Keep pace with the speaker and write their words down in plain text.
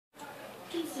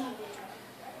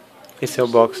Esse é o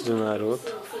box do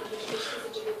Naruto.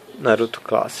 Naruto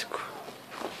Clássico.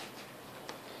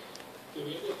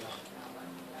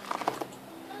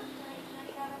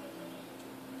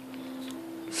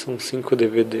 São 5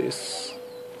 DVDs.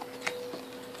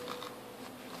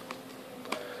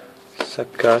 Essa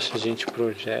caixa a gente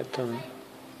projeta, né?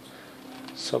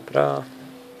 Só pra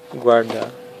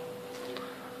guardar.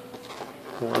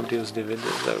 Vamos abrir os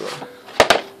DVDs agora.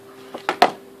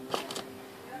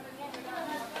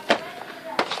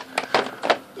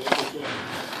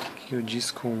 Aqui o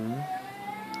disco 1.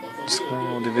 Disco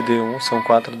 1, o DVD 1, são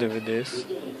 4 DVDs.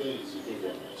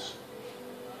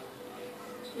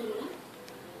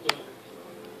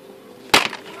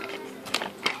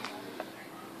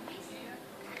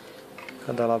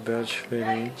 Cada label é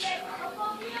diferente,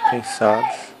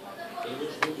 pensados.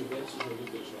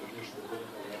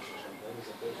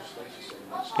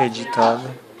 Editado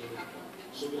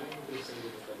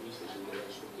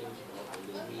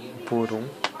por um.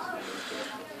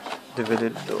 DVD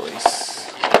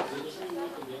 2.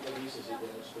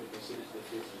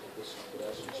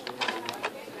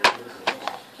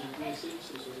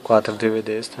 Quatro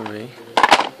DVDs também.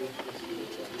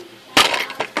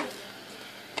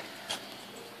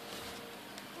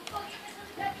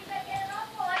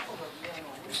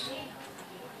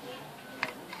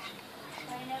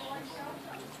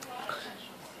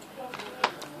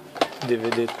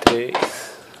 DVD 3.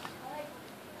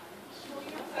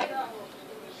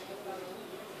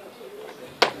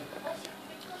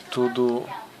 Tudo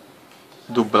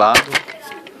dublado.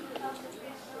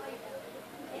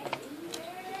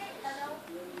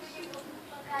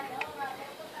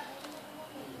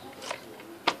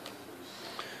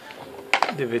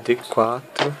 DVD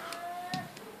 4.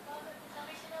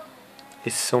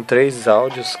 Esses são 3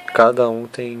 áudios, cada um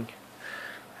tem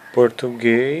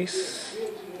português,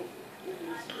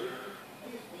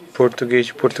 português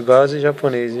de Portugal e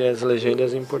japonês, e as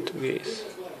legendas em português.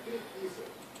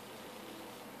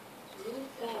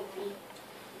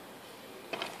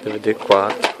 DVD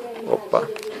 4. Opa.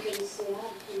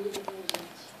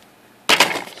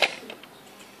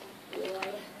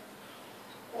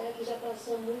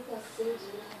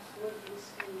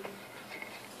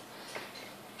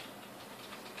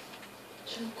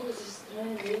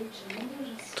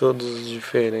 Todos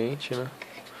diferentes, né?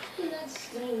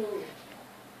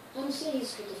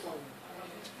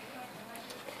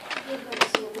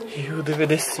 E o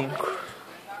DVD 5.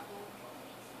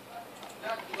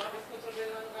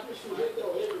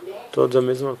 Todos a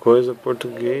mesma coisa,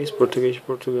 português, português de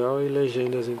Portugal e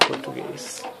legendas em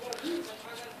português.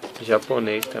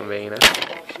 Japonês também, né?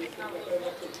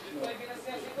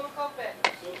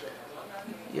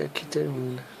 E aqui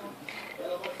termina.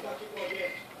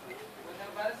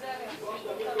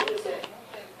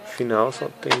 Final só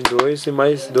tem 2 e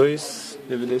mais 2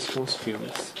 DVDs com os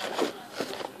filmes.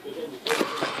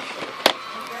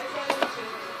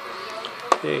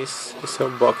 E é isso. Esse é o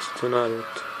box do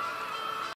Naruto.